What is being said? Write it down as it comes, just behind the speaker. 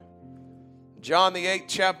John the 8th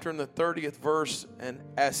chapter and the 30th verse, and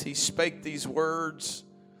as he spake these words,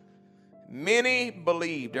 many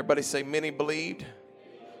believed. Everybody say many believed.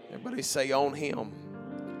 Everybody say on him.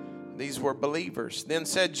 These were believers. Then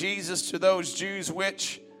said Jesus to those Jews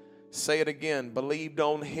which, say it again, believed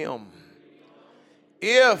on him.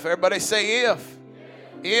 If, everybody say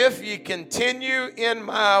if ye continue in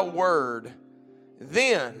my word,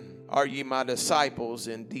 then are ye my disciples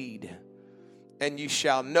indeed. And ye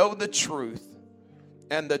shall know the truth,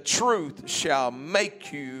 and the truth shall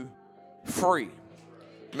make you free.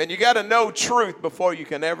 I mean, you got to know truth before you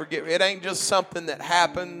can ever get. It ain't just something that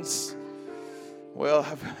happens. Well,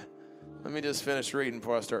 let me just finish reading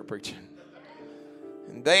before I start preaching.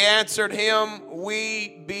 And they answered him,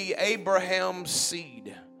 we be Abraham's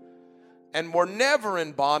seed, and were never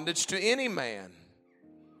in bondage to any man.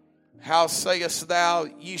 How sayest thou,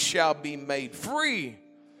 ye shall be made free?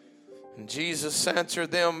 And Jesus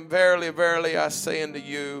answered them, verily, verily, I say unto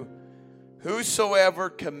you, whosoever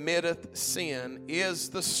committeth sin is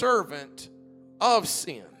the servant of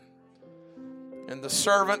sin. And the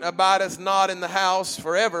servant abideth not in the house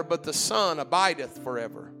forever, but the Son abideth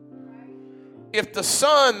forever. If the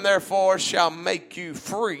Son therefore shall make you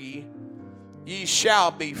free, ye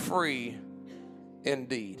shall be free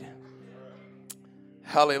indeed.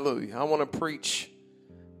 Hallelujah. I want to preach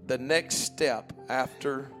the next step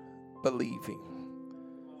after believing.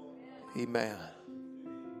 Amen.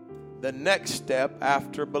 The next step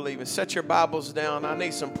after believing. Set your Bibles down. I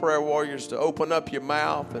need some prayer warriors to open up your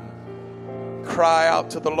mouth and cry out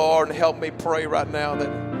to the Lord and help me pray right now.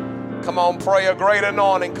 That, come on, pray a great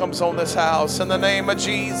anointing comes on this house in the name of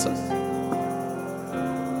Jesus.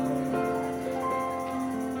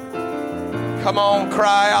 Come on,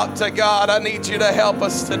 cry out to God. I need you to help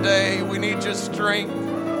us today. We need your strength.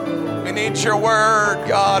 We need your word,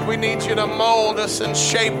 God. We need you to mold us and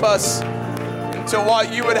shape us into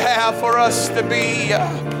what you would have for us to be.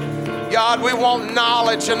 God, we want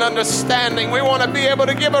knowledge and understanding. We want to be able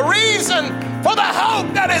to give a reason for the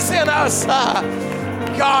hope that is in us.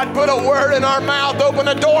 God, put a word in our mouth. Open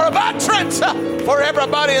a door of utterance for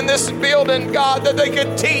everybody in this building, God, that they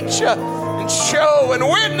could teach and show and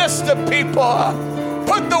witness to people.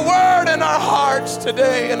 Put the word in our hearts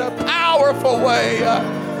today in a powerful way.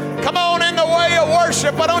 Come on, in the way of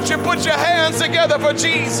worship, why don't you put your hands together for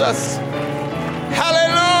Jesus?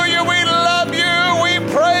 Hallelujah, we love you, we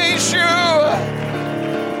praise you.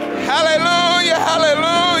 Hallelujah,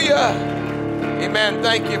 hallelujah. Amen,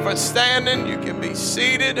 thank you for standing. You can be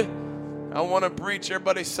seated. I want to preach,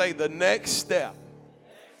 everybody say the next step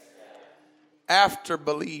after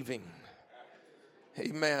believing.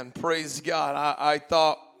 Amen, praise God. I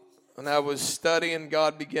thought when I was studying,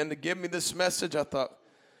 God began to give me this message. I thought,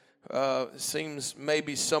 seems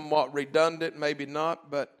maybe somewhat redundant, maybe not,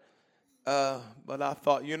 but I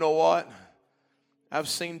thought, you know what? I've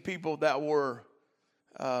seen people that were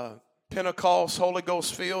Pentecost, Holy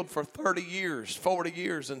Ghost filled for 30 years, 40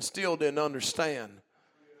 years, and still didn't understand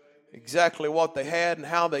exactly what they had and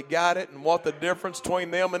how they got it and what the difference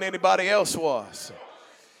between them and anybody else was.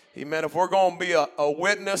 Amen. If we're going to be a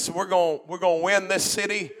witness, we're going to win this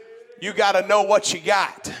city, you got to know what you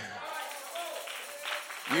got.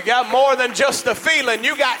 You got more than just a feeling.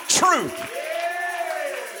 You got truth.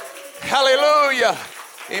 Hallelujah.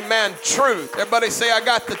 Amen. Truth. Everybody say, I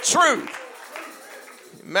got the truth.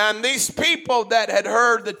 Man, these people that had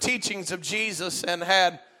heard the teachings of Jesus and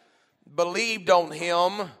had believed on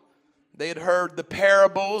him, they had heard the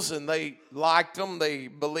parables and they liked them. They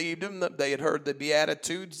believed them. They had heard the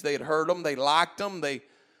Beatitudes. They had heard them. They liked them. They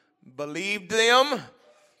believed them.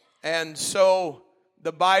 And so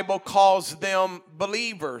the Bible calls them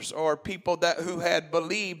believers, or people who had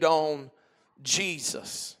believed on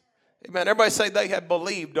Jesus. Amen. Everybody say they had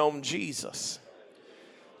believed on Jesus.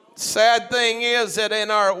 Sad thing is that in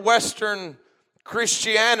our Western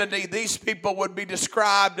Christianity, these people would be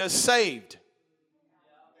described as saved.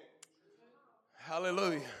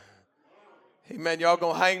 Hallelujah. Amen. Y'all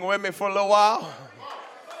gonna hang with me for a little while?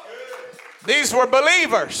 These were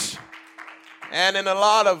believers. And in a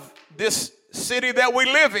lot of this city that we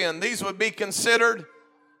live in, these would be considered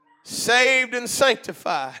saved and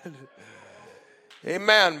sanctified.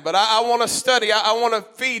 Amen. But I want to study. I want to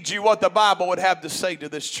feed you what the Bible would have to say to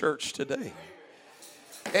this church today.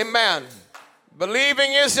 Amen.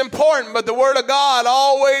 Believing is important, but the Word of God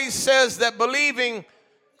always says that believing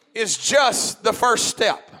is just the first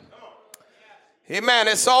step. Amen.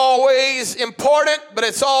 It's always important, but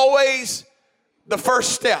it's always the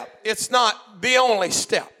first step. It's not the only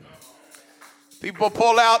step. People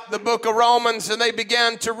pull out the book of Romans and they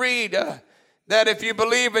began to read that if you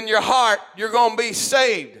believe in your heart, you're going to be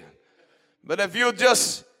saved. But if you'll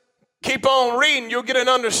just keep on reading, you'll get an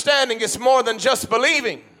understanding it's more than just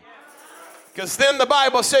believing. Because then the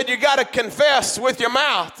Bible said you got to confess with your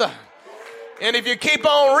mouth. And if you keep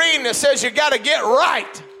on reading, it says you got to get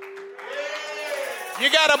right.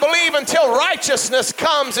 You got to believe until righteousness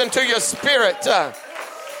comes into your spirit.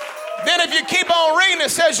 Then if you keep on reading, it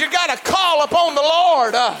says you got to call upon the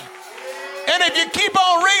Lord. And if you keep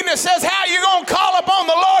on reading, it says how you going to call upon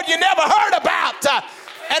the Lord you never heard about.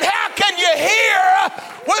 And how can you hear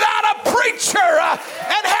without a preacher?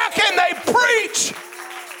 And how can they preach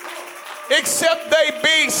except they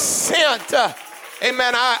be sent?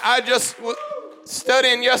 Amen. I just was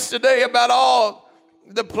studying yesterday about all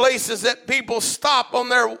the places that people stop on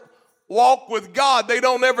their walk with God. They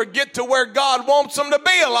don't ever get to where God wants them to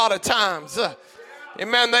be a lot of times.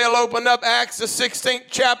 Amen. They'll open up Acts the 16th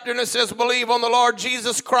chapter and it says, believe on the Lord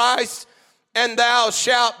Jesus Christ and thou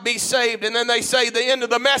shalt be saved. And then they say the end of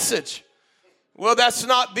the message. Well, that's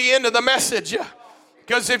not the end of the message.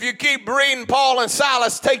 Because if you keep reading, Paul and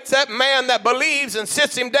Silas takes that man that believes and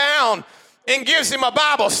sits him down and gives him a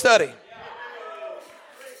Bible study.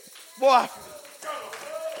 Boy.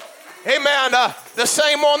 Amen. The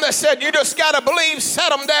same one that said you just got to believe sat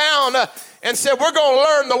them down and said we're going to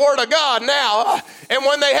learn the Word of God now. And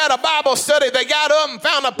when they had a Bible study, they got up and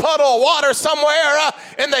found a puddle of water somewhere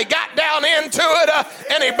and they got down into it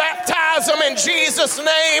and he baptized them in Jesus'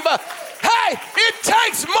 name. Hey, it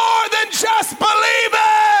takes more than just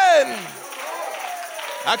believing.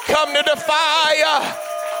 I come to defy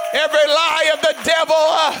every lie of the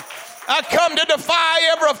devil. I come to defy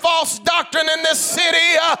every false doctrine in this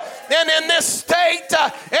city and in this state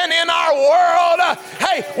and in our world.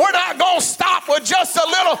 Hey, we're not going to stop with just a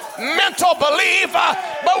little mental belief,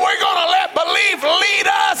 but we're going to let belief lead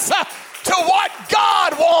us to what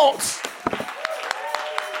God wants.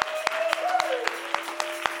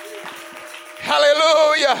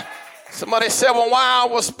 Hallelujah. Somebody said, well, why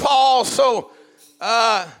was Paul so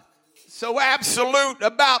absolute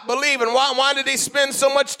about believing? Why did he spend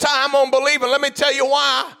so much time on believing? Let me tell you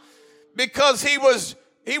why. Because he was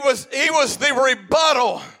the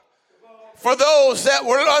rebuttal for those that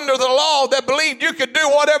were under the law that believed you could do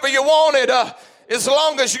whatever you wanted as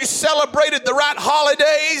long as you celebrated the right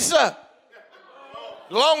holidays, as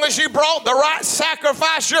long as you brought the right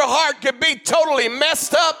sacrifice. Your heart could be totally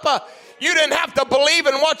messed up. You didn't have to believe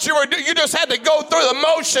in what you were doing. You just had to go through the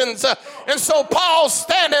motions. And so Paul's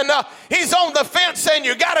standing, he's on the fence saying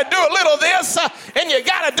you got to do a little this and you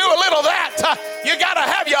got to do a little that. You got to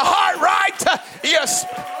have your heart right. Yes.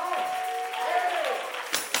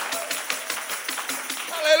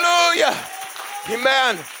 Hallelujah.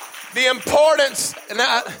 Amen. The importance, and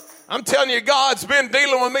I'm telling you, God's been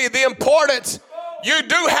dealing with me. The importance, you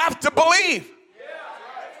do have to believe.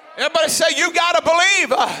 Everybody say you got to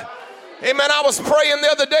believe. Amen. I was praying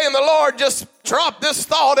the other day and the Lord just dropped this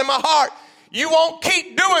thought in my heart. You won't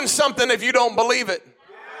keep doing something if you don't believe it.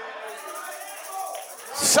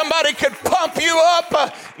 Somebody could pump you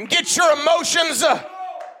up and get your emotions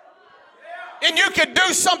and you could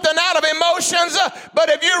do something out of emotions, but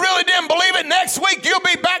if you really didn't believe it, next week you'll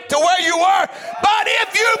be back to where you were. But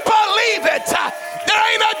if you believe it, there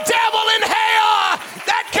ain't a devil in hell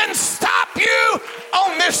that can stop you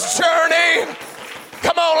on this journey.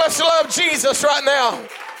 Come on, let's love Jesus right now.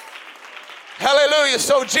 Hallelujah.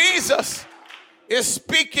 So Jesus is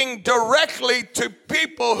speaking directly to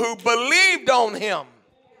people who believed on him.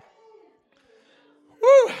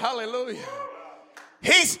 Woo, hallelujah.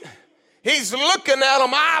 He's looking at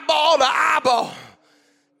them eyeball to eyeball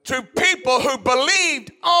to people who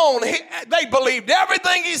believed on him. They believed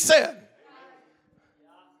everything he said.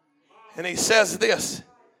 And he says this,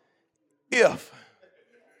 if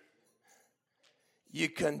you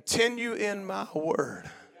continue in my word.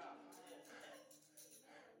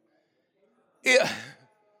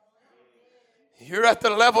 You're at the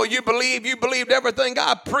level you believed everything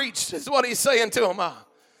I preached, is what he's saying to him.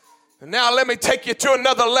 And now let me take you to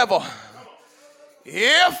another level.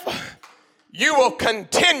 If you will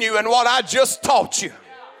continue in what I just taught you.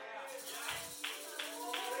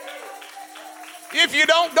 If you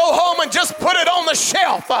don't go home and just put it on the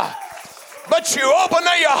shelf, but you open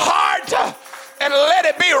your heart and let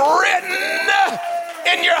it be written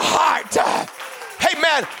in your heart. Hey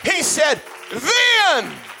man, he said,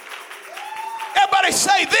 then, everybody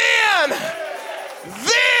say then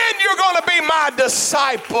you're going to be my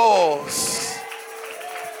disciples.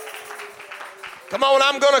 Come on,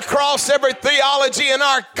 I'm going to cross every theology in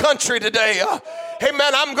our country today. Hey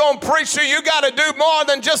man, I'm going to preach to you. You got to do more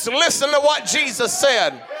than just listen to what Jesus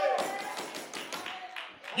said.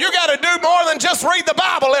 You got to do more than just read the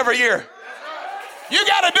Bible every year. You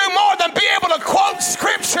got to do more than be able to quote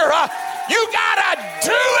scripture. You got to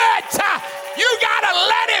do it. You got to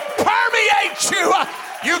let it permeate you.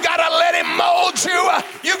 You got to let it mold you.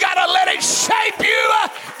 You got to let it shape you.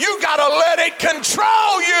 You got to let it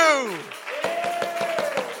control you.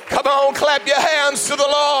 Come on, clap your hands to the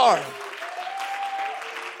Lord.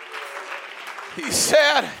 He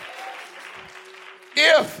said,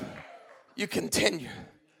 if you continue,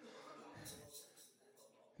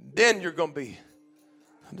 then you're going to be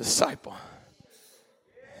a disciple.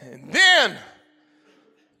 And then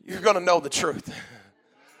you're going to know the truth.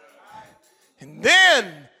 And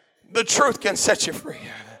then the truth can set you free.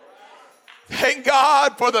 Thank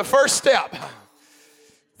God for the first step.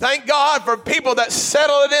 Thank God for people that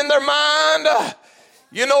settle it in their mind.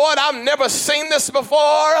 You know what? I've never seen this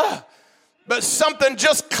before, but something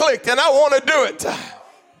just clicked and I want to do it.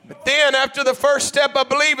 But then after the first step of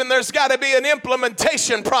believing, there's got to be an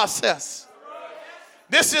implementation process.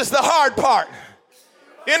 This is the hard part.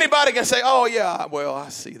 Anybody can say, oh yeah, well, I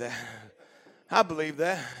see that. I believe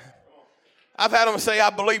that. I've had them say, I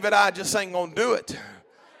believe it, I just ain't going to do it.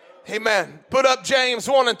 Amen. Put up James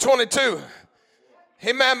 1:22.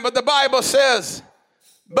 Amen. But the Bible says,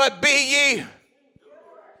 but be ye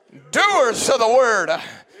doers of the word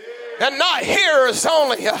and not hearers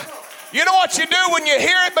only. You know what you do when you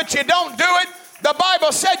hear it but you don't do it? The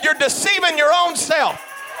Bible said you're deceiving your own self.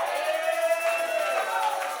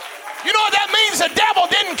 You know what that means? The devil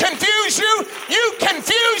didn't confuse you. You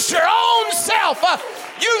confused your own self.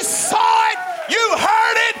 You saw it, you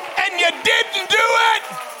heard it, and you didn't do it.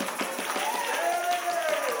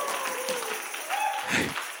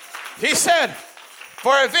 He said,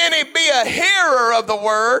 for if any be a hearer of the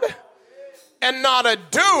word and not a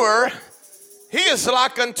doer, he is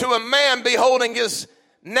like unto a man beholding his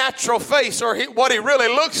natural face, or what he really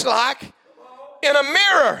looks like in a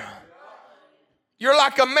mirror. You're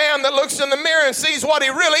like a man that looks in the mirror and sees what he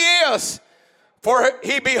really is. For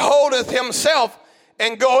he beholdeth himself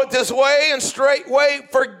and goeth his way, and straightway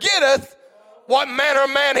forgetteth what manner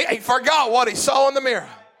of man he forgot what he saw in the mirror.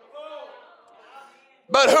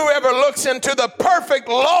 But whoever looks into the perfect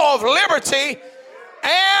law of liberty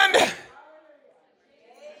and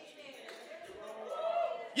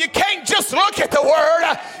you can't just look at the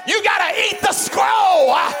word. You got to eat the scroll.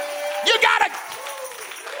 You got to.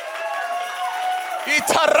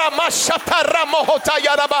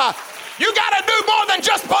 You got to do more than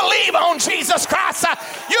just believe on Jesus Christ.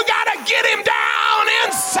 You got to get him down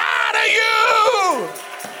inside of you.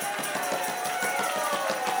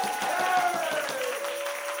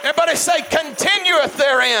 Everybody say, continueth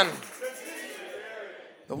therein.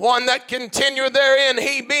 The one that continueth therein,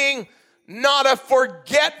 he being not a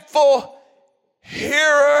forgetful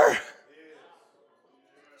hearer.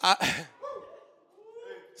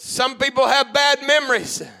 Some people have bad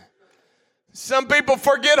memories. Some people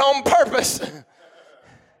forget on purpose.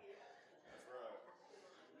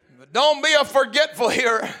 But don't be a forgetful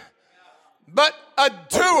hearer, but a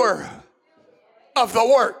doer of the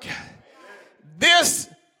work. This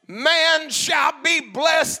man shall be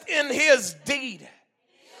blessed in his deed.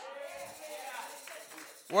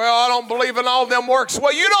 Well, I don't believe in all them works.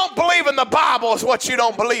 Well, you don't believe in the Bible is what you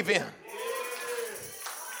don't believe in.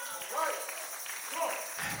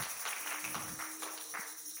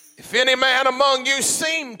 If any man among you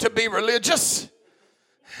seem to be religious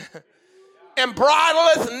and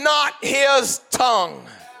bridleth not his tongue,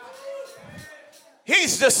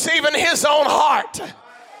 he's deceiving his own heart,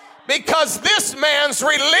 because this man's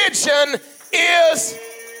religion is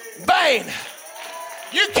vain.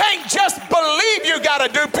 You can't just believe you got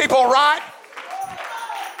to do people right.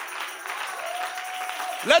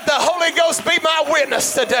 Let the Holy Ghost be my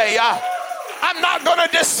witness today. I'm not going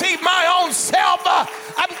to deceive my own self.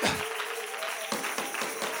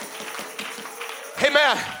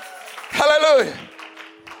 Amen. Hallelujah.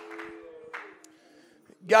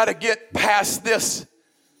 Got to get past this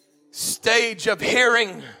stage of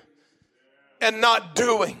hearing and not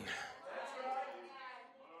doing.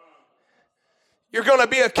 You're going to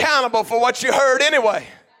be accountable for what you heard anyway.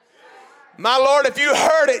 My Lord, if you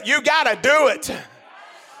heard it, you got to do it.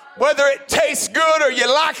 Whether it tastes good or you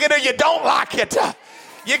like it or you don't like it,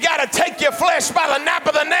 you got to take your flesh by the nape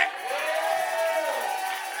of the neck.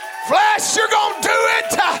 Flesh, you're going to do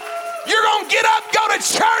it. You're going to get up, go to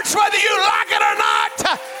church, whether you like it or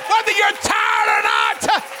not, whether you're tired or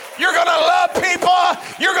not. You're going to love people.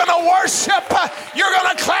 You're going to worship. You're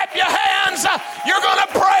going to clap your hands. You're going to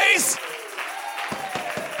praise.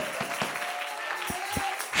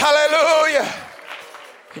 Hallelujah.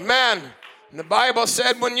 Amen. And the Bible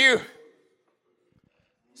said when you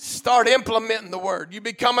start implementing the word, you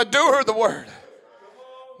become a doer of the word.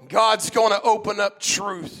 God's going to open up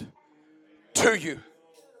truth to you.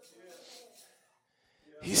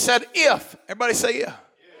 He said, if, everybody say if.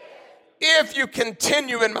 If you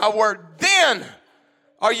continue in my word, then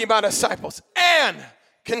are ye my disciples. And,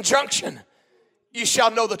 conjunction, ye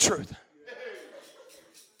shall know the truth.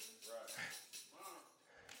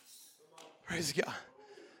 Praise God.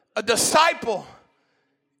 A disciple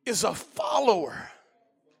is a follower.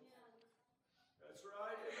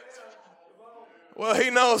 Well,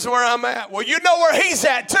 he knows where I'm at. Well, you know where he's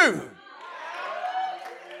at too.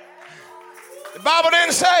 The Bible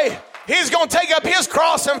didn't say he's going to take up his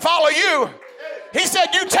cross and follow you. He said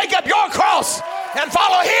you take up your cross and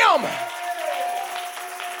follow him.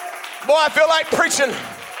 Boy, I feel like preaching.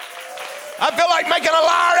 I feel like making a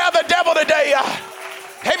liar out of the devil today.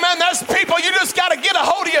 Hey, man, there's people, you just got to get a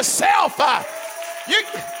hold of yourself.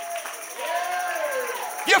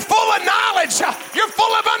 You're full of knowledge. You're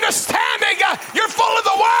full of understanding. You're full of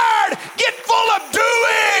the word. Get full of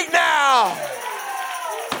doing now.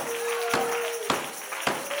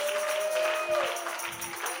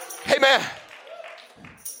 Hey, man,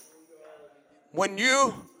 when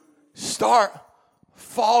you start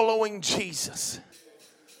following Jesus,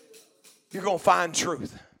 you're going to find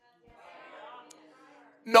truth.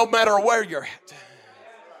 No matter where you're at.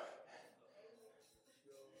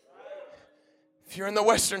 If you're in the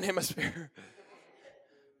Western Hemisphere,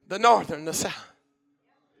 the Northern, the South.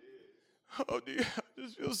 Oh, dear, I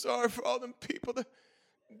just feel sorry for all them people that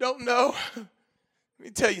don't know. Let me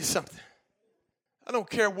tell you something. I don't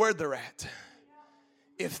care where they're at.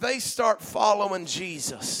 If they start following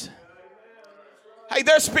Jesus. Hey,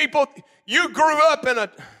 there's people, you grew up in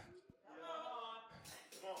a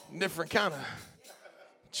different kind of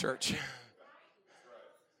church.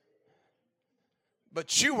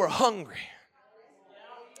 But you were hungry.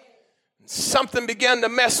 Something began to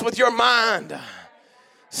mess with your mind.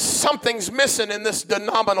 Something's missing in this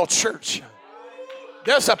denominational church.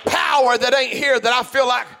 There's a power that ain't here that I feel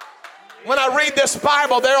like when I read this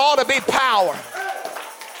Bible, there ought to be power.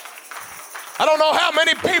 I don't know how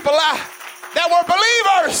many people that were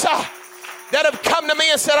believers that have come to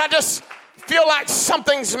me and said, I just feel like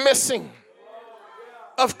something's missing.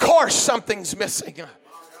 Of course something's missing.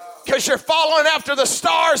 Because you're following after the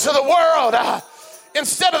stars of the world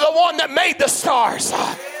instead of the one that made the stars.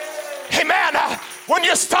 Amen. When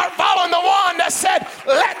you start following the one that said,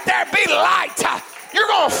 let there be light, you're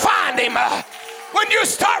going to find him. When you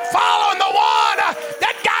start following the one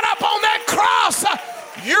that got up on that cross,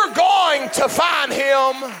 you're going to find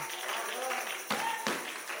him.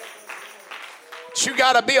 But you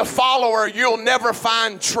got to be a follower. You'll never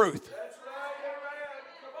find truth.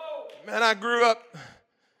 Man, I grew up,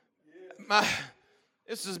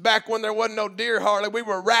 this is back when there wasn't no deer hardly. We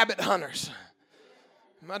were rabbit hunters.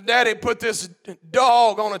 My daddy put this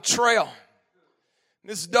dog on a trail.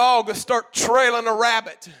 This dog would start trailing a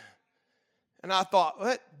rabbit. And I thought, well,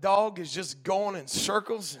 that dog is just going in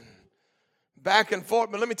circles and back and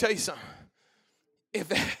forth. But let me tell you something.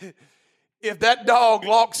 If that dog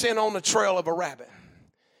locks in on the trail of a rabbit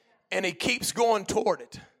and he keeps going toward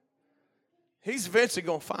it, he's eventually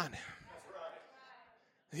going to find him.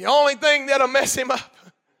 The only thing that'll mess him up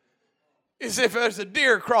is if there's a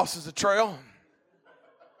deer crosses the trail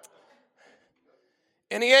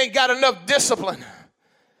and he ain't got enough discipline.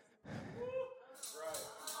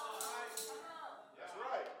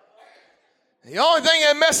 The only thing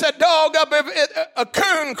that mess that dog up if a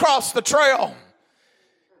coon crossed the trail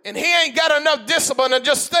and he ain't got enough discipline to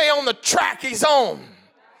just stay on the track he's on.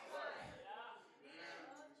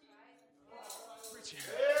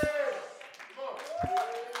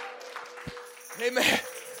 Amen.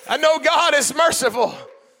 I know God is merciful,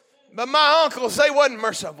 but my uncles, they wasn't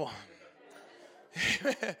merciful.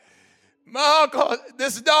 My uncle,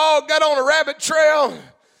 this dog got on a rabbit trail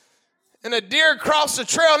and a deer crossed the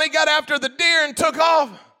trail and he got after the deer and took off.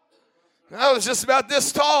 And I was just about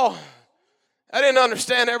this tall. I didn't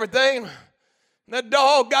understand everything. That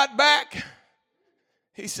dog got back.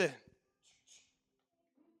 He said,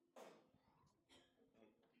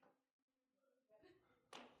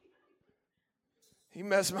 he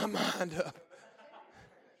messed my mind up.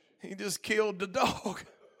 He just killed the dog.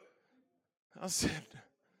 I said,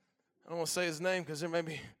 I don't want to say his name because there may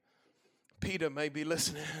be, Peter may be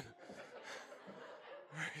listening.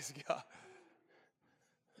 Praise God.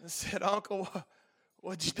 I said, Uncle,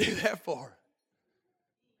 what'd you do that for?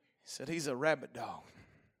 He said, he's a rabbit dog.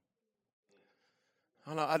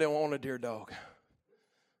 I didn't want a deer dog.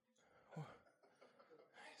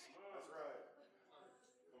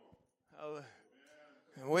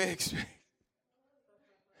 And we expect.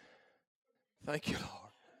 Thank you,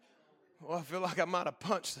 Lord. Well, I feel like I might have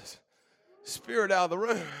punched the spirit out of the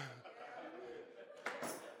room.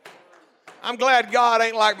 I'm glad God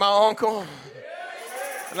ain't like my uncle.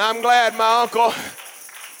 And I'm glad my uncle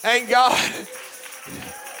ain't God.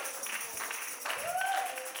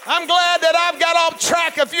 I'm glad that I've got off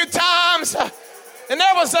track a few times. And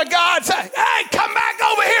there was a God say, hey, come back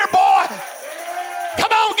over here, boy.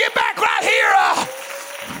 Come on, get back right here.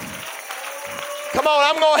 Come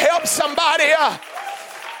on, I'm going to help somebody.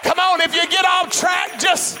 Come on, if you get off track,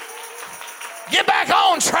 just get back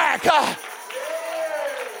on track.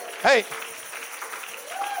 Hey.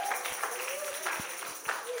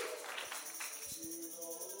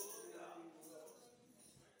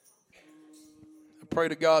 I pray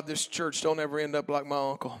to God this church don't ever end up like my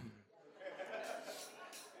uncle.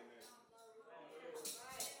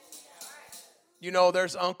 You know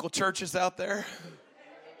there's uncle churches out there.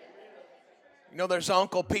 You know there's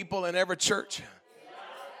uncle people in every church.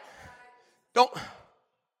 Don't.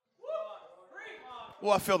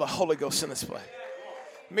 Well, I feel the Holy Ghost in this place.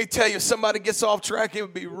 Let me tell you, if somebody gets off track, it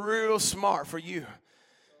would be real smart for you.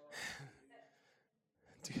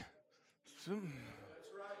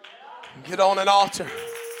 Get on an altar.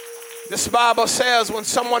 This Bible says when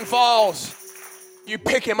someone falls, you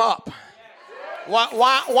pick him up.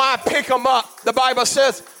 Why pick them up? The Bible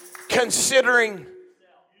says, considering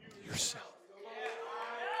yourself.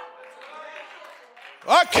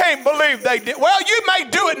 I can't believe they did. Well, you may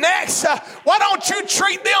do it next. Why don't you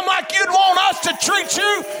treat them like you'd want us to treat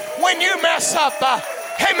you when you mess up?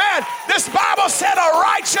 Hey, man, this Bible said a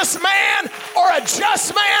righteous man or a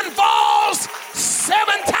just man falls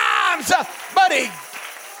 7 times, but he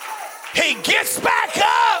gets back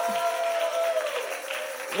up.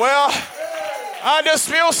 Well, I just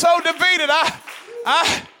feel so defeated.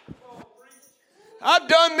 I've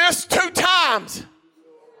done this 2 times.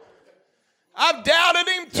 I've doubted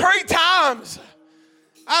him 3 times.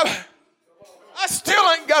 I still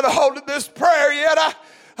ain't got a hold of this prayer yet.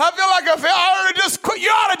 I feel like I ought to just quit. You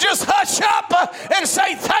ought to just hush up and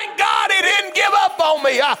say, thank God he didn't give up on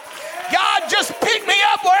me. God just picked me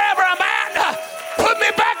up wherever I'm at. Put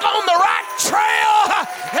me back on the right trail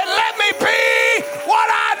and let me be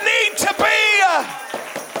what I need to be.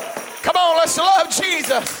 Come on, let's love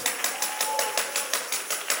Jesus.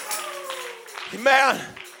 Amen.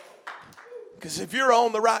 Because if you're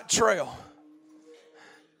on the right trail,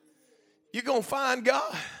 you're going to find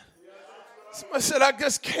God. Somebody said, I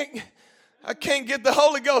can't get the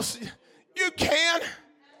Holy Ghost. You can.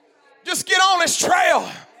 Just get on his trail.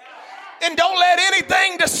 And don't let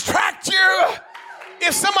anything distract you.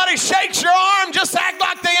 If somebody shakes your arm, just act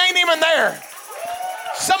like they ain't even there.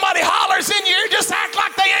 Somebody hollers in your ear, just act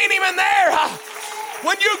like they ain't even there.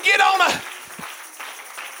 When you get on a...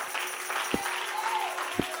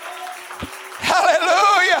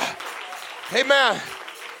 Hallelujah. Amen.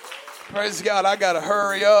 Praise God. I got to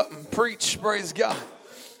hurry up and preach. Praise God.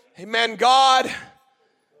 Amen. God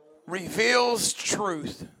reveals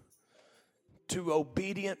truth to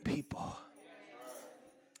obedient people.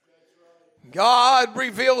 God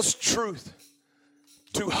reveals truth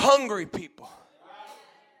to hungry people.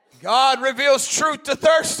 God reveals truth to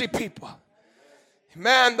thirsty people.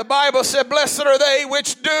 Amen. The Bible said, blessed are they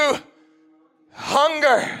which do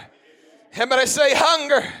hunger. Everybody say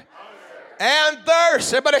hunger. And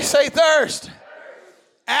thirst. Everybody say thirst.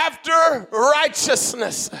 After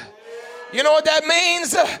righteousness. You know what that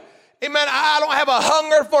means? Amen. I don't have a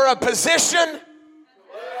hunger for a position.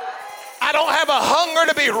 I don't have a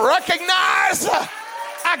hunger to be recognized.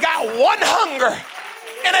 I got one hunger,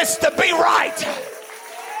 and it's to be right.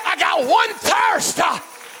 I got one thirst.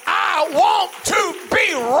 I want to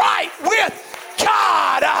be right with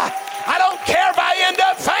God. I don't care if I end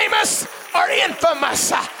up famous or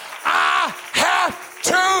infamous. I have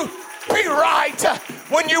to be right.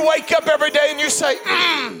 When you wake up every day and you say,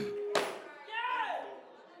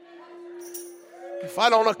 if I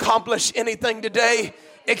don't accomplish anything today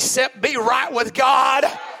except be right with God,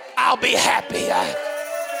 I'll be happy.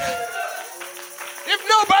 If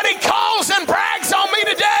nobody calls and brags on me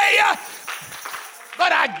today,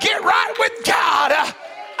 but I get right with God,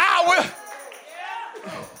 I will.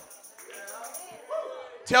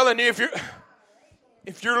 Telling you,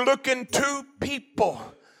 if you're looking to people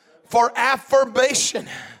for affirmation,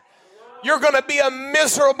 you're going to be a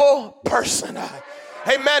miserable person.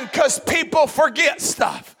 Amen. Because people forget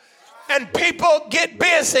stuff. And people get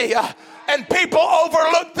busy. And people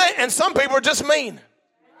overlook things. And some people are just mean.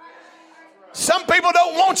 Some people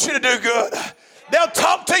don't want you to do good. They'll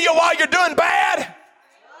talk to you while you're doing bad.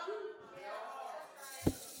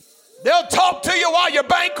 They'll talk to you while you're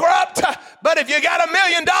bankrupt. But if you got $1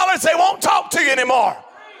 million, they won't talk to you anymore.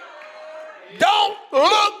 Don't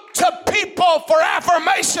look to people for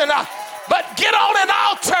affirmation, but get on an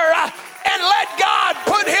altar and let God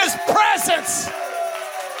put his presence.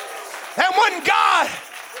 And when God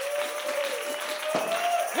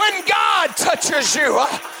touches you,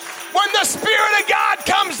 when the Spirit of God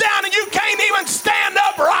comes down and you can't even stand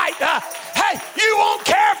upright, hey, you won't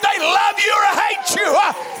care if they love you or hate you.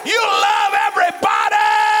 You love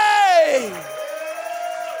everybody.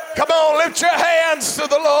 Come on, lift your hands to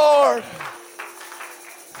the Lord.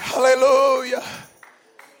 Hallelujah.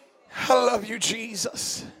 I love you,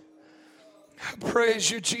 Jesus. I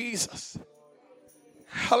praise you, Jesus.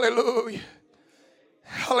 Hallelujah.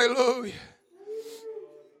 Hallelujah.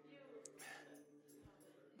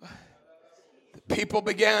 The people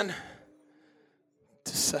began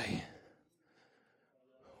to say,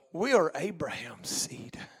 we are Abraham's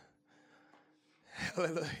seed.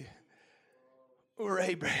 Hallelujah. We're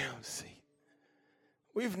Abraham's seed.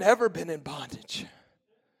 We've never been in bondage.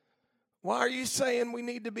 Why are you saying we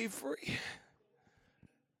need to be free?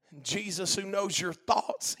 And Jesus, who knows your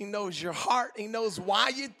thoughts, he knows your heart, he knows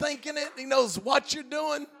why you're thinking it, he knows what you're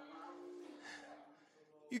doing.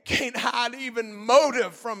 You can't hide even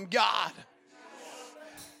motive from God.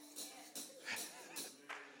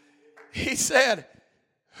 He said,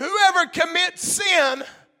 whoever commits sin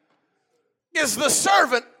is the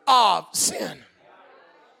servant of sin.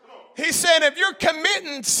 He said, if you're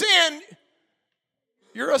committing sin,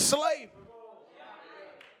 you're a slave.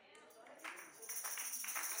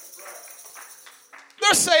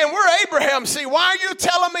 They're saying, we're Abraham. See, why are you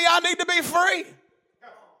telling me I need to be free?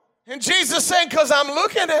 And Jesus saying, because I'm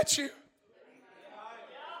looking at you.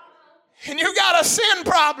 And you got a sin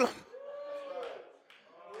problem.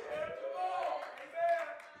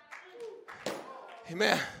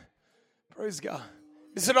 Amen. Praise God.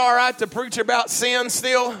 Is it all right to preach about sin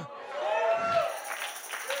still?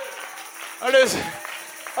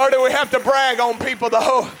 Or do we have to brag on people the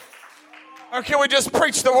whole? Or can we just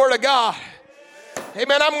preach the word of God?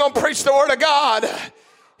 Amen. I'm going to preach the word of God.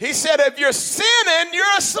 He said, if you're sinning, you're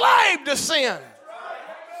a slave to sin.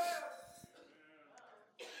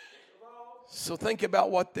 So think about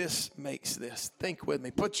what this makes this. Think with me.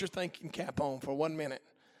 Put your thinking cap on for 1 minute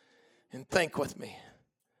and think with me.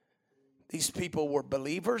 These people were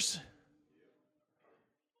believers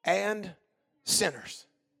and sinners.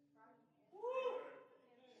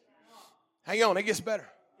 Hang on, it gets better.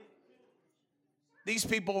 These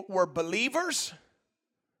people were believers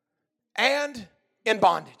and in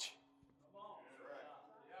bondage.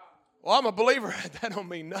 Well, I'm a believer. That don't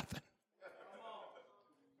mean nothing.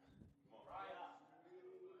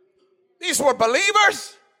 These were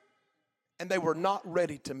believers and they were not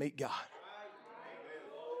ready to meet God.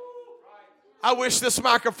 I wish this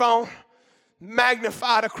microphone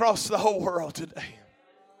magnified across the whole world today.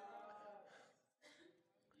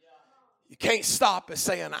 You can't stop at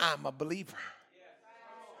saying, I'm a believer.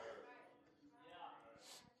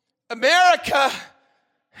 America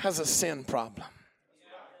has a sin problem.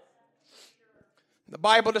 The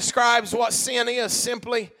Bible describes what sin is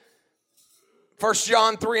simply 1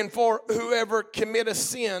 John 3 and 4, whoever committeth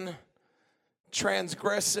sin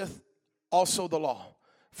transgresseth also the law.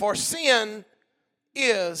 For sin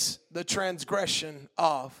is the transgression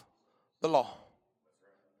of the law.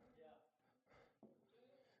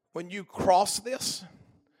 When you cross this,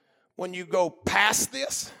 when you go past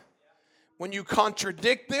this, when you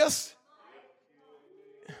contradict this,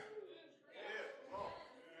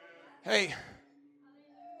 hey,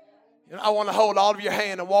 I want to hold all of your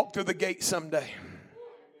hand and walk through the gate someday.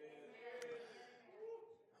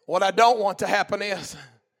 What I don't want to happen is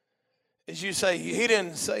you say, he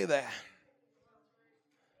didn't say that.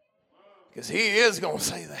 Because he is going to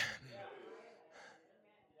say that.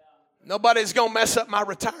 Nobody's going to mess up my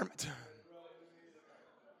retirement.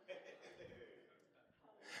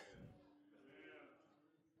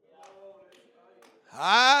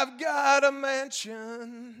 I've got a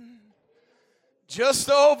mansion just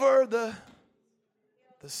over the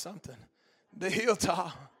something, the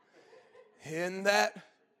hilltop. In that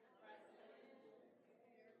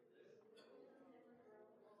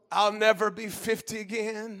I'll never be 50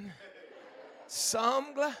 again.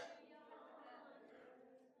 Some glad.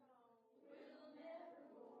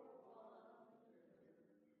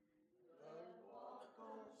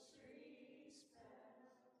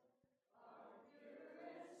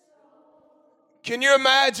 Can you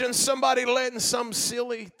imagine somebody letting some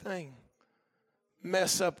silly thing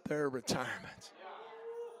mess up their retirement?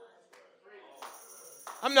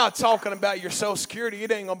 I'm not talking about your Social Security.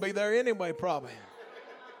 It ain't going to be there anyway, probably.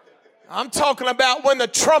 I'm talking about when the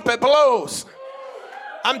trumpet blows.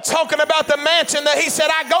 I'm talking about the mansion that he said,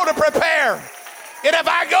 I go to prepare. And if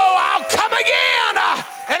I go, I'll come again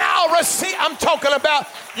and I'll receive. I'm talking about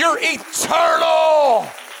your eternal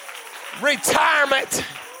retirement.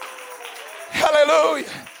 Hallelujah.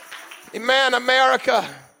 Amen. America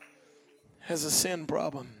has a sin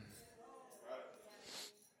problem.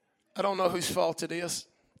 I don't know whose fault it is.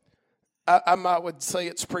 I would say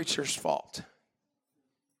it's preachers' fault.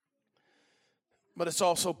 But it's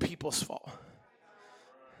also people's fault.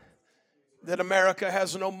 That America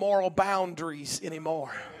has no moral boundaries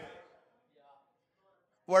anymore.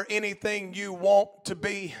 Where anything you want to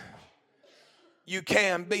be, you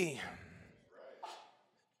can be.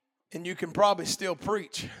 And you can probably still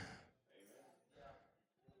preach.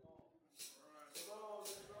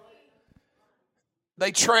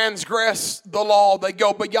 They transgress the law. They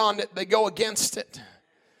go beyond it. They go against it.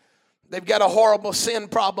 They've got a horrible sin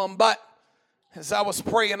problem. But as I was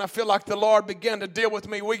praying, I feel like the Lord began to deal with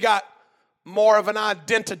me. We got more of an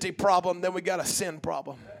identity problem than we got a sin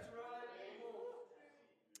problem.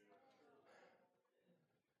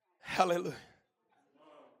 Hallelujah.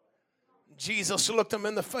 Jesus looked them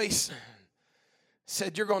in the face,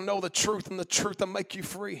 said, you're going to know the truth, and the truth will make you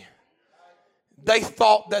free. They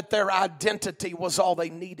thought that their identity was all they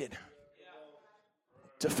needed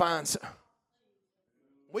to find.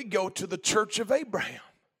 We go to the church of Abraham.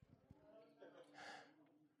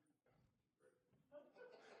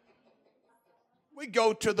 We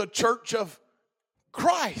go to the church of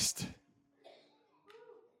Christ.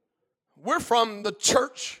 We're from the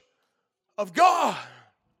church of God.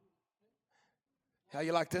 How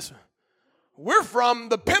you like this one? We're from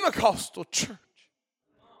the Pentecostal church.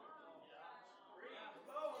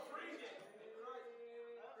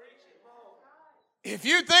 If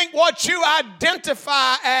you think what you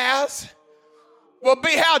identify as will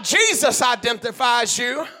be how Jesus identifies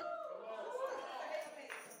you,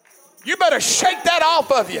 you better shake that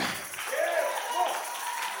off of you.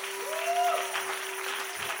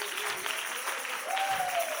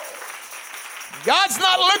 God's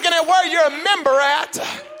not looking at where you're a member at.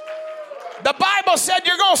 The Bible said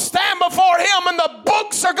you're going to stand before him and the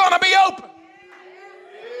books are going to be open.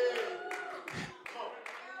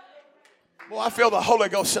 Well, I feel the Holy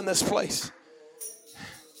Ghost in this place.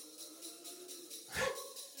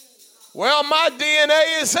 Well, my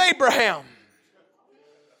DNA is Abraham.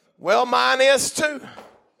 Well, mine is too.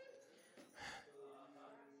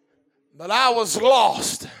 But I was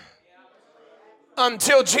lost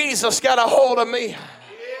until Jesus got a hold of me.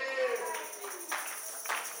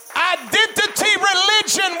 Identity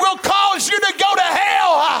religion will cause you to go to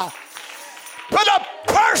hell. But a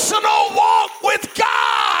personal walk with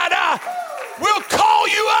God will call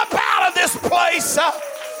you up out of this place.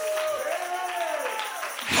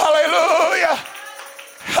 Hallelujah.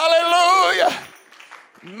 Hallelujah.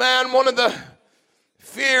 Man, one of the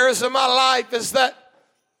fears of my life is that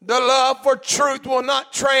the love for truth will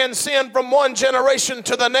not transcend from one generation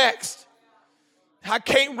to the next. I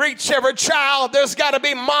can't reach every child. There's got to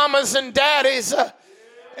be mamas and daddies,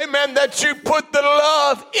 amen, that you put the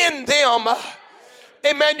love in them.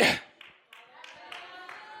 Amen.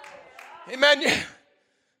 Amen.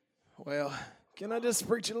 Well, can I just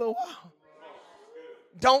preach a little while?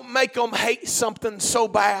 Don't make them hate something so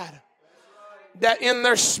bad that in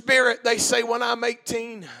their spirit they say, when I'm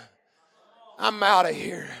 18, I'm out of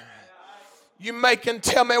here. You make and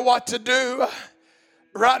tell me what to do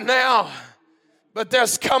right now, but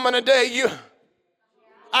there's coming a day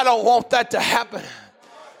I don't want that to happen.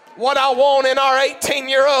 What I want in our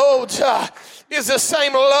 18-year-olds is the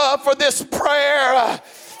same love for this prayer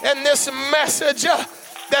and this message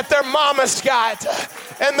that their mama's got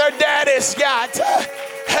and their daddy's got.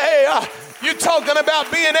 Hey, you talking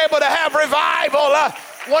about being able to have revival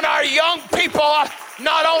when our young people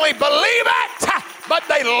not only believe it, but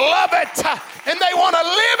they love it and they want to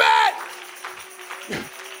live it.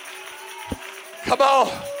 Come on.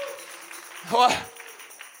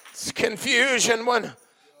 It's confusion when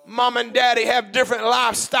mom and daddy have different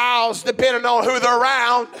lifestyles depending on who they're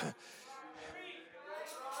around.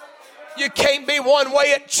 You can't be one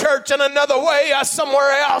way at church and another way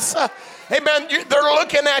somewhere else. Amen. They're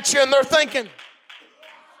looking at you and they're thinking,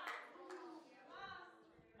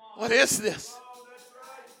 what is this?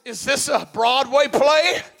 Is this a Broadway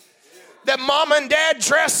play that mom and dad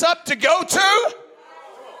dress up to go to?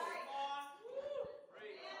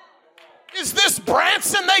 Is this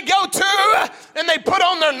Branson they go to and they put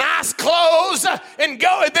on their nice clothes and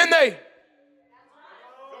go, and then they...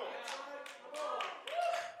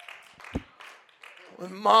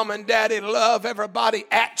 When mom and daddy love everybody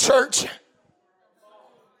at church,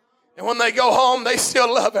 and when they go home, they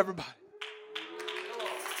still love everybody.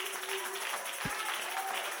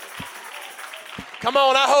 Come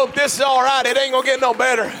on, I hope this is all right. It ain't going to get no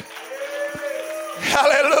better.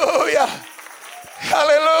 Hallelujah.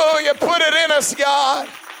 Hallelujah. Put it in us, God.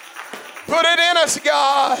 Put it in us,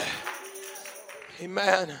 God.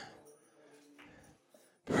 Amen.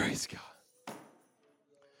 Praise God.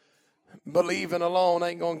 Believing alone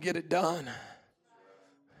ain't going to get it done.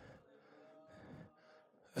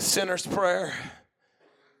 A sinner's prayer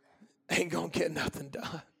ain't going to get nothing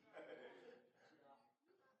done.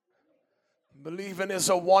 Believing is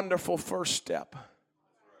a wonderful first step.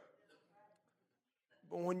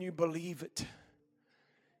 But when you believe it,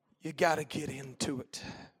 you got to get into it.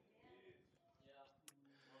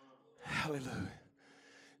 Hallelujah.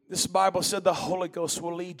 This Bible said the Holy Ghost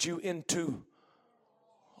will lead you into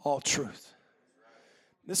all truth.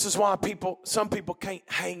 This is why some people can't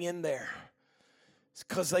hang in there. It's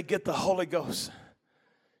because they get the Holy Ghost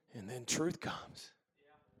and then truth comes.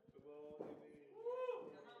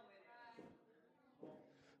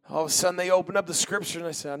 All of a sudden they open up the scripture and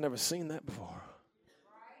they say, I've never seen that before.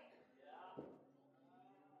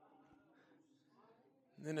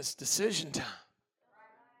 And then it's decision time.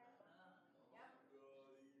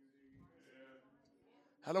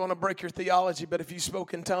 I don't want to break your theology, but if you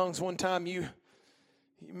spoke in tongues one time, you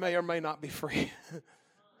may or may not be free.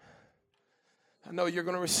 I know you're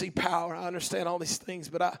going to receive power. I understand all these things,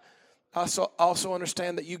 but I also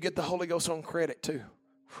understand that you get the Holy Ghost on credit too.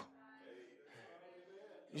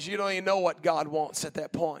 You don't even know what God wants at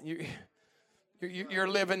that point. You're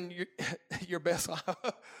living your best life,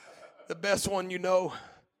 the best one you know.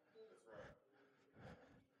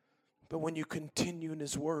 But when you continue in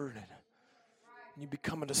His Word and you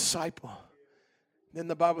become a disciple, then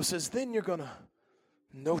the Bible says, then you're going to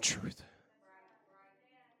know truth.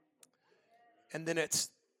 And then it's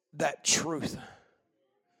that truth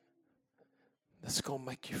that's going to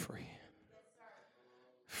make you free.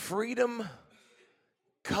 Freedom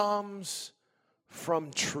comes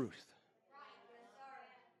from truth.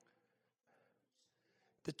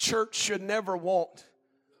 The church should never want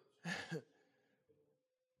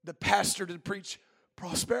the pastor to preach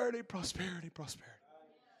prosperity, prosperity, prosperity.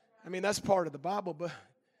 I mean, that's part of the Bible, but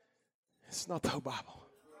it's not the whole Bible.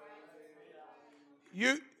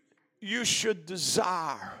 You should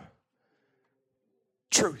desire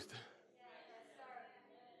truth.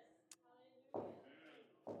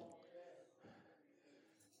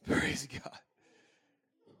 Praise God.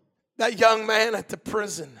 That young man at the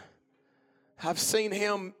prison, I've seen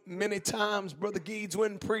him many times. Brother Geeds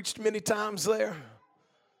went and preached many times there.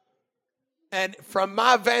 And from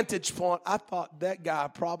my vantage point, I thought that guy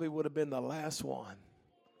probably would have been the last one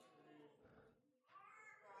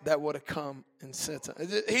that would have come and said something.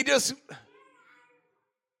 It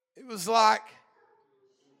was like,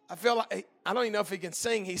 I feel like, I don't even know if he can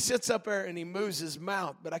sing. He sits up there and he moves his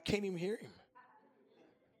mouth, but I can't even hear him.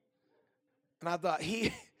 And I thought,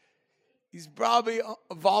 he's probably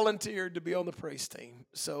volunteered to be on the praise team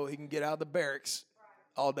so he can get out of the barracks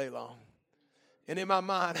all day long. And in my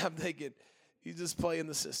mind, I'm thinking, he's just playing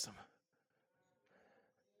the system.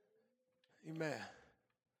 Amen.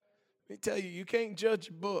 Let me tell you, you can't judge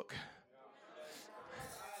a book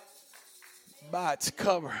by its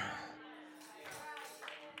cover.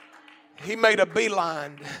 He made a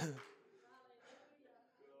beeline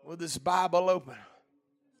with his Bible open.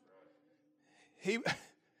 He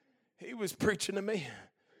was preaching to me.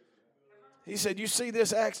 He said, you see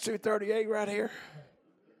this Acts 2:38 right here?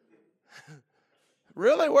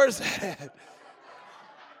 Really? Where's that at?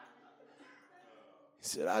 He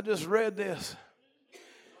said, I just read this.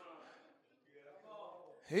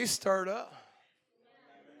 He stirred up.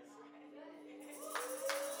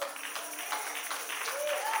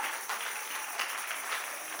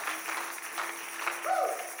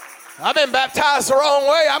 I've been baptized the wrong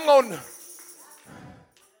way. I'm going to.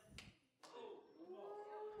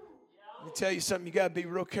 Let me tell you something. You got to be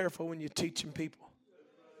real careful when you're teaching people.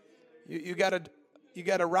 You got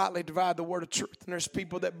to rightly divide the word of truth. And there's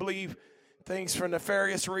people that believe things for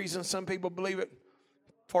nefarious reasons. Some people believe it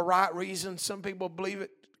for right reasons. Some people believe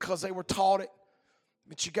it because they were taught it.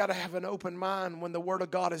 But you got to have an open mind when the word of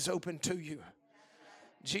God is open to you.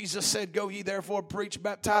 Jesus said, go ye therefore preach,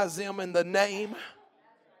 baptize them in the name.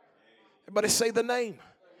 Everybody say the name.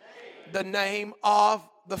 The name of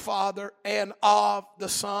the Father and of the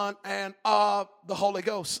Son and of the Holy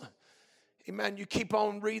Ghost. Amen. You keep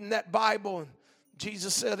on reading that Bible. And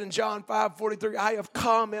Jesus said in John 5:43, I have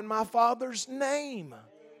come in my Father's name.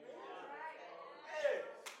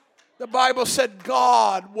 The Bible said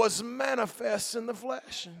God was manifest in the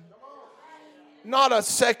flesh. Not a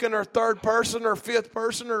second or third person or fifth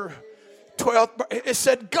person or 12th. It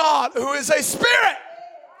said God, who is a spirit,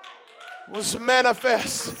 was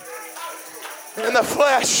manifest in the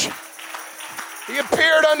flesh. He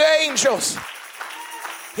appeared unto angels.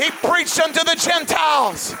 He preached unto the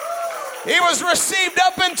Gentiles. He was received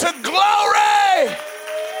up into glory.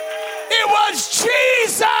 It was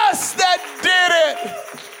Jesus that did it.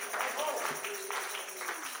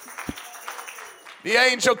 The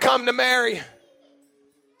angel come to Mary,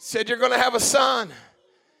 said, you're going to have a son.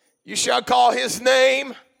 You shall call his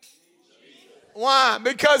name. Why?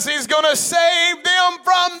 Because he's going to save them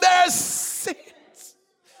from their sins.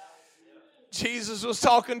 Jesus was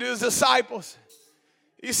talking to his disciples.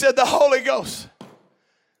 He said, the Holy Ghost,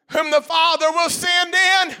 whom the Father will send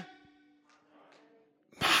in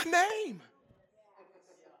my name.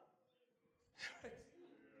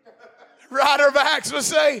 Writer of Acts would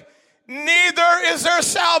say, neither is there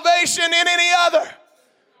salvation in any other,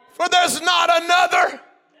 for there's not another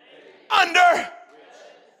under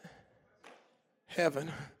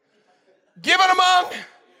heaven given among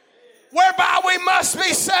whereby we must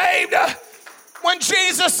be saved. When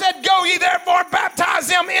Jesus said, go ye therefore baptize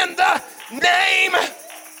them in the name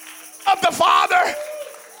of the Father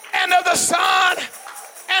and of the Son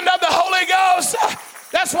and of the Holy Ghost.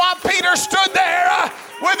 That's why Peter stood there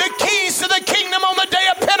with the keys to the kingdom on the day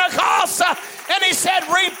of Pentecost, and he said,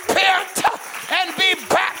 repent and be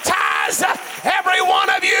baptized, every one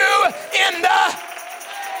of you, in the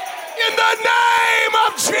name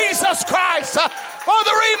of Jesus Christ, for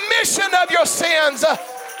the remission of your sins,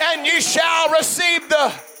 and you shall receive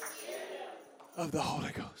of the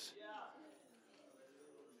Holy Ghost.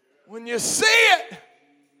 When you see it,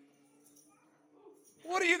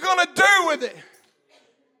 what are you going to do with it?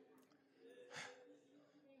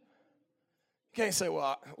 You can't say,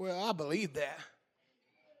 well, I believe that.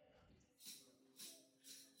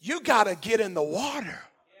 You got to get in the water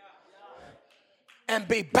and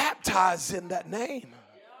be baptized in that name.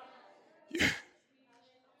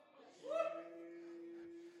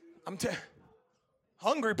 I'm telling you,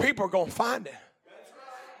 hungry people are going to find it.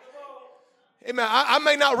 Amen. I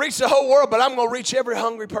may not reach the whole world, but I'm going to reach every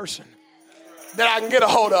hungry person that I can get a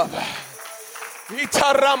hold of.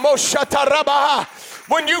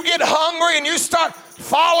 When you get hungry and you start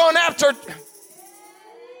following after,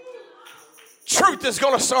 truth is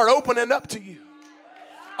going to start opening up to you.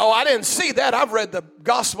 Oh, I didn't see that. I've read the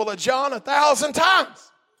Gospel of John 1,000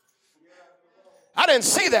 times. I didn't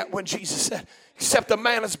see that when Jesus said, except a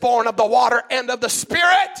man is born of the water and of the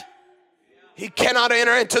Spirit, he cannot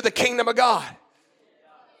enter into the kingdom of God.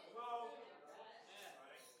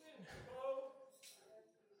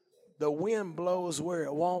 The wind blows where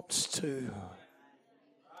it wants to,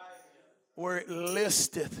 where it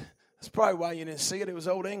listeth. That's probably why you didn't see it. It was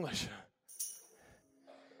Old English.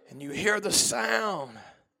 And you hear the sound.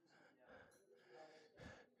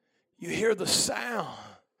 You hear the sound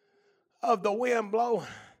of the wind blowing.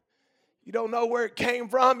 You don't know where it came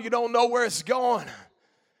from. You don't know where it's going.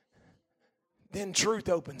 Then truth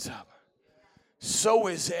opens up. So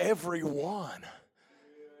is everyone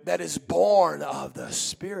that is born of the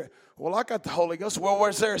Spirit. Well, I got the Holy Ghost. Well,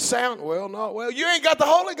 where's there a sound? Well, no. Well, you ain't got the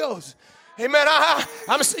Holy Ghost. Amen.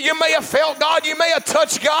 You may have felt God. You may have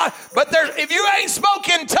touched God. But if you ain't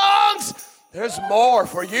spoken tongues, there's more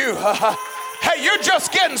for you. Hey, you're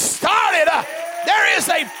just getting started. There is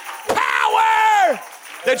a power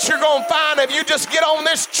that you're going to find if you just get on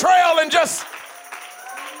this trail and just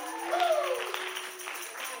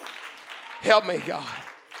help me, God.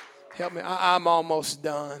 Help me. I'm almost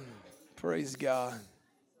done. Praise God.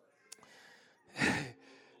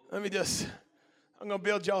 I'm going to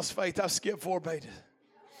build y'all's faith. I've skipped 4 pages.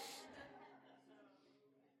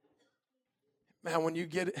 Man, when you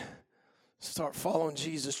get it, start following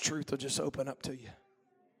Jesus, truth will just open up to you.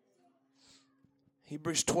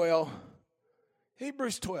 Hebrews 12.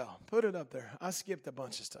 Put it up there. I skipped a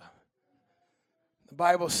bunch of stuff. The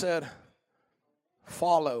Bible said,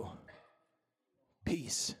 follow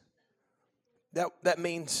peace. That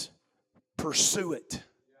means pursue it.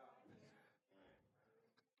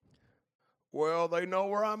 Well, they know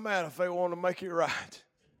where I'm at if they want to make it right.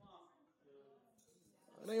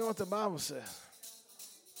 That ain't what the Bible says.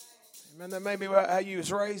 Amen. That may be how you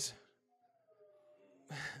was raised.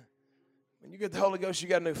 When you get the Holy Ghost, you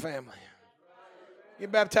got a new family. You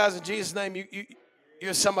get baptized in Jesus' name,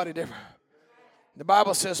 you're somebody different. The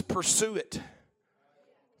Bible says, pursue it.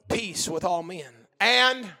 Peace with all men.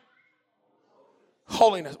 And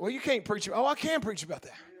holiness. Well, you can't preach. Oh, I can preach about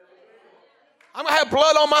that. I'm going to have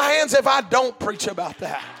blood on my hands if I don't preach about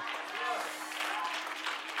that.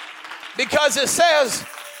 Because it says,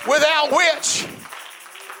 without which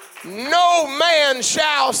no man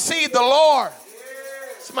shall see the Lord.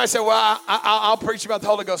 Somebody said, well, I'll preach about the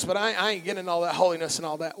Holy Ghost, but I ain't getting all that holiness and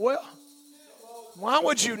all that. Well, why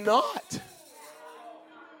would you not?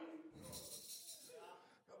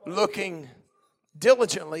 Looking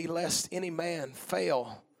diligently lest any man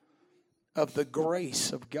fail of the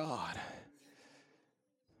grace of God.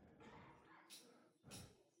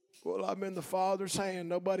 Well, I'm in the Father's hand.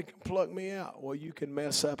 Nobody can pluck me out. Well, you can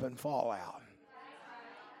mess up and fall out.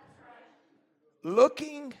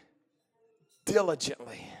 Looking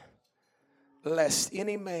diligently lest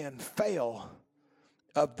any man fail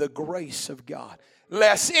of the grace of God.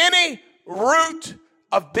 Lest any root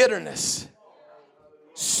of bitterness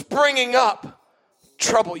springing up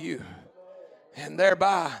trouble you, and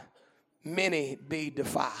thereby many be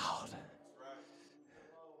defiled.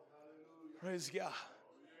 Praise God.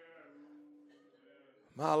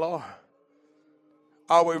 My Lord,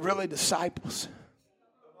 are we really disciples?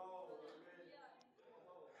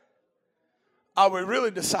 Are we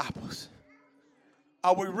really disciples?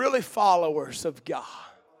 Are we really followers of God?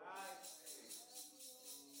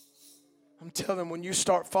 I'm telling them, when you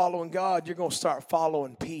start following God, you're going to start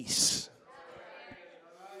following peace.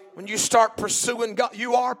 When you start pursuing God,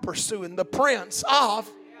 you are pursuing the Prince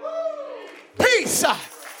of Peace.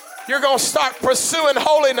 You're going to start pursuing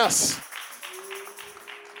holiness.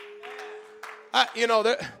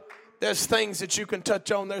 There's things that you can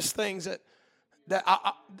touch on. There's things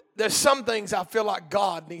there's some things I feel like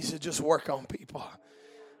God needs to just work on people.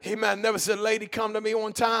 Amen. There was a lady come to me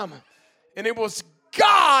one time, and it was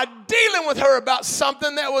God dealing with her about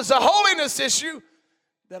something that was a holiness issue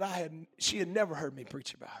that she had never heard me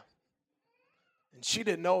preach about. And she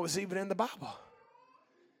didn't know it was even in the Bible.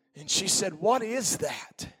 And she said, "What is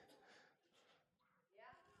that?"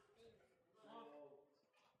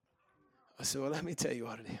 I said, "Well, let me tell you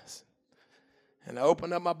what it is." And I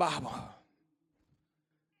opened up my Bible.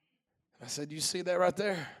 I said, "You see that right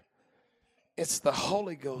there? It's the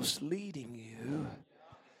Holy Ghost leading you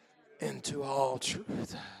into all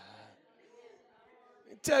truth."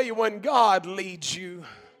 I tell you, when God leads you,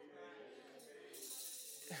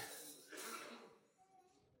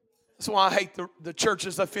 that's why I hate the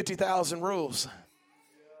churches of 50,000 rules.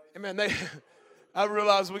 Amen. I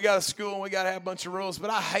realize we got a school and we got to have a bunch of rules,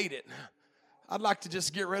 but I hate it. I'd like to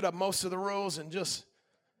just get rid of most of the rules and just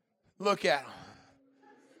look at them.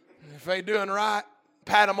 If they're doing right,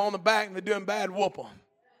 pat them on the back. If they're doing bad, whoop them.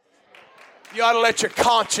 You ought to let your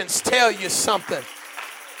conscience tell you something.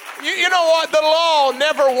 You know what? The law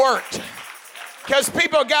never worked because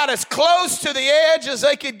people got as close to the edge as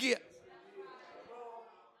they could get.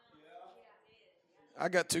 I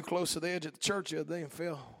got too close to the edge at the church the other day and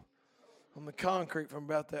fell on the concrete from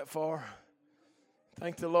about that far.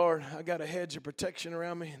 Thank the Lord. I got a hedge of protection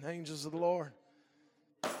around me and angels of the Lord.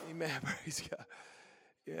 Amen. Praise God.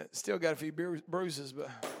 Yeah, still got a few bruises, but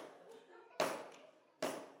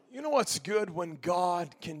you know what's good? When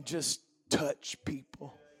God can just touch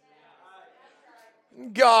people.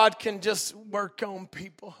 God can just work on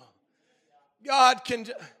people. God can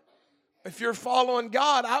if you're following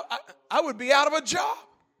God, I would be out of a job.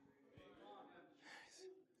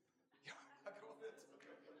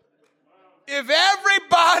 If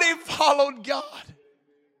everybody followed God,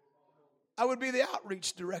 I would be the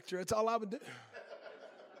outreach director. That's all I would do.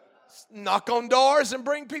 Knock on doors and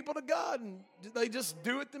bring people to God, and they just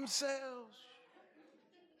do it themselves.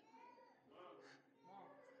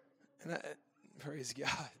 And praise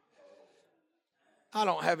God. I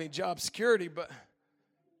don't have any job security, but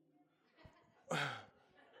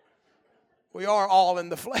we are all in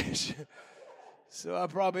the flesh. So I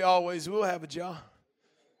probably always will have a job.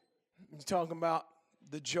 You're talking about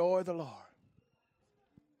the joy of the Lord.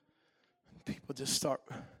 People just start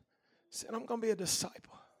saying, "I'm going to be a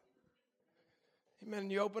disciple."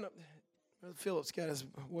 Amen. You open up, Brother Phillips got his,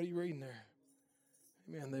 what are you reading there?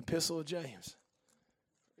 Amen. The Epistle of James.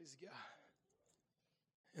 Praise God.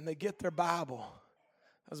 And they get their Bible.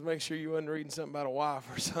 I was making sure you wasn't reading something about a wife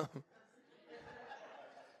or something.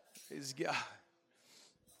 Praise God.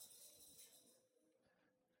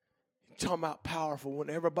 You're talking about powerful.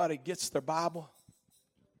 When everybody gets their Bible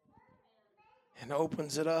and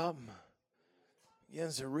opens it up,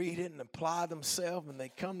 begins to read it and apply themselves, and they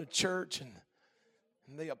come to church and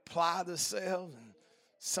they apply themselves, and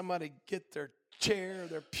somebody get their chair,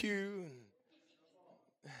 their pew,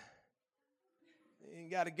 and you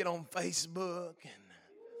got to get on Facebook and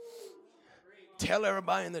tell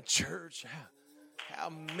everybody in the church how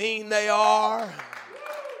mean they are,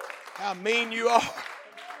 how mean you are.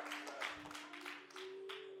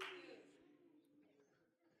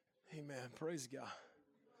 Amen. Praise God.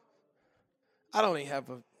 I don't even have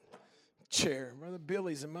a chair. Brother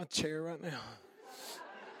Billy's in my chair right now.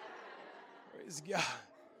 Praise God.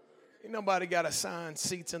 Ain't nobody got assigned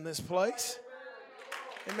seats in this place.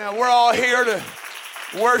 Amen. We're all here to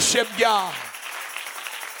worship God.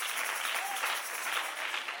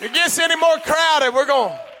 If it gets any more crowded, we're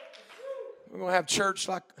going to have church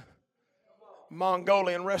like a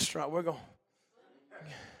Mongolian restaurant. We're going to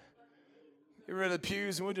get rid of the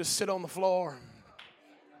pews and we'll just sit on the floor.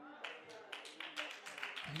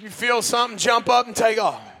 If you feel something, jump up and take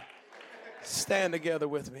off. Stand together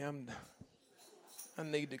with me. I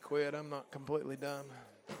need to quit. I'm not completely done.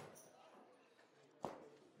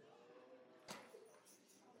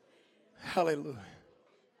 Hallelujah.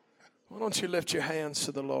 Why don't you lift your hands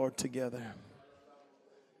to the Lord together?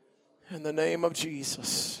 In the name of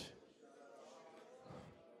Jesus.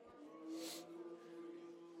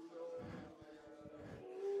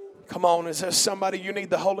 Come on, is there somebody you need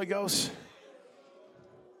the Holy Ghost?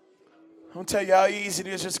 I'll tell you how easy it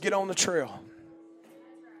is. Just get on the trail.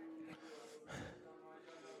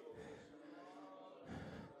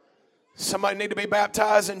 Somebody need to be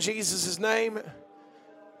baptized in Jesus' name.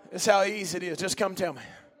 That's how easy it is. Just come tell me.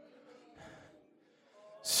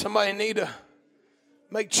 Somebody need to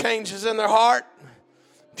make changes in their heart.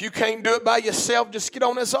 If you can't do it by yourself, just get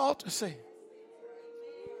on this altar. See.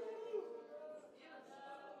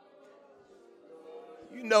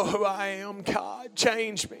 You know who I am, God.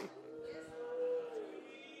 Change me.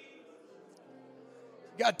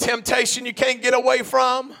 You got temptation you can't get away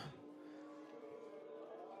from?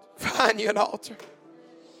 Find you an altar.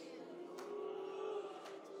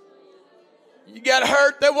 You got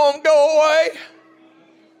hurt that won't go away?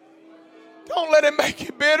 Don't let it make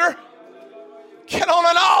you bitter. Get on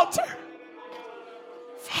an altar.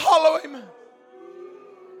 Follow him.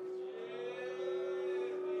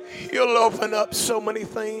 He'll open up so many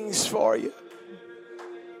things for you.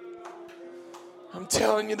 I'm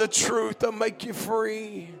telling you the truth. They'll make you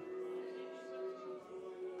free.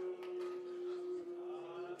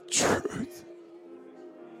 Truth.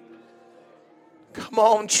 Come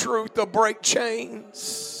on, truth will break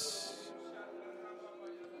chains.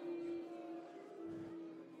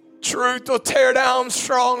 Truth will tear down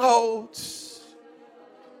strongholds.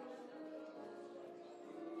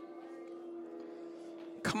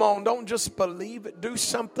 Come on, don't just believe it. Do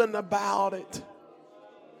something about it.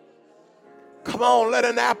 Come on, let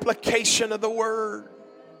an application of the word.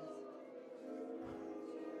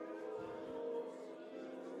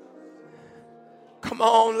 Come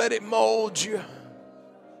on, let it mold you.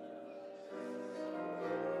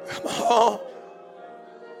 Come on.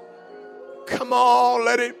 Come on,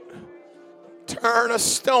 let it turn a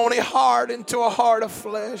stony heart into a heart of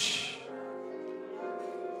flesh.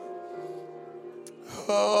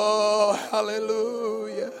 Oh,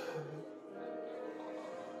 hallelujah.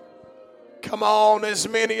 Come on, as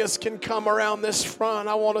many as can come around this front.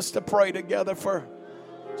 I want us to pray together for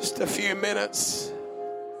just a few minutes.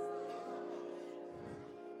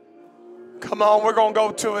 Come on, we're going to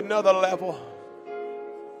go to another level.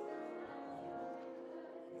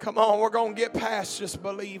 Come on, we're going to get past just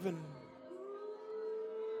believing.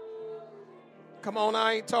 Come on,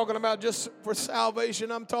 I ain't talking about just for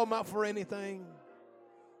salvation. I'm talking about for anything.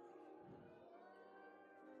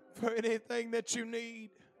 For anything that you need.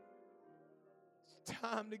 It's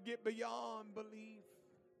time to get beyond belief.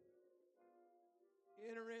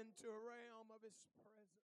 Enter into a realm of his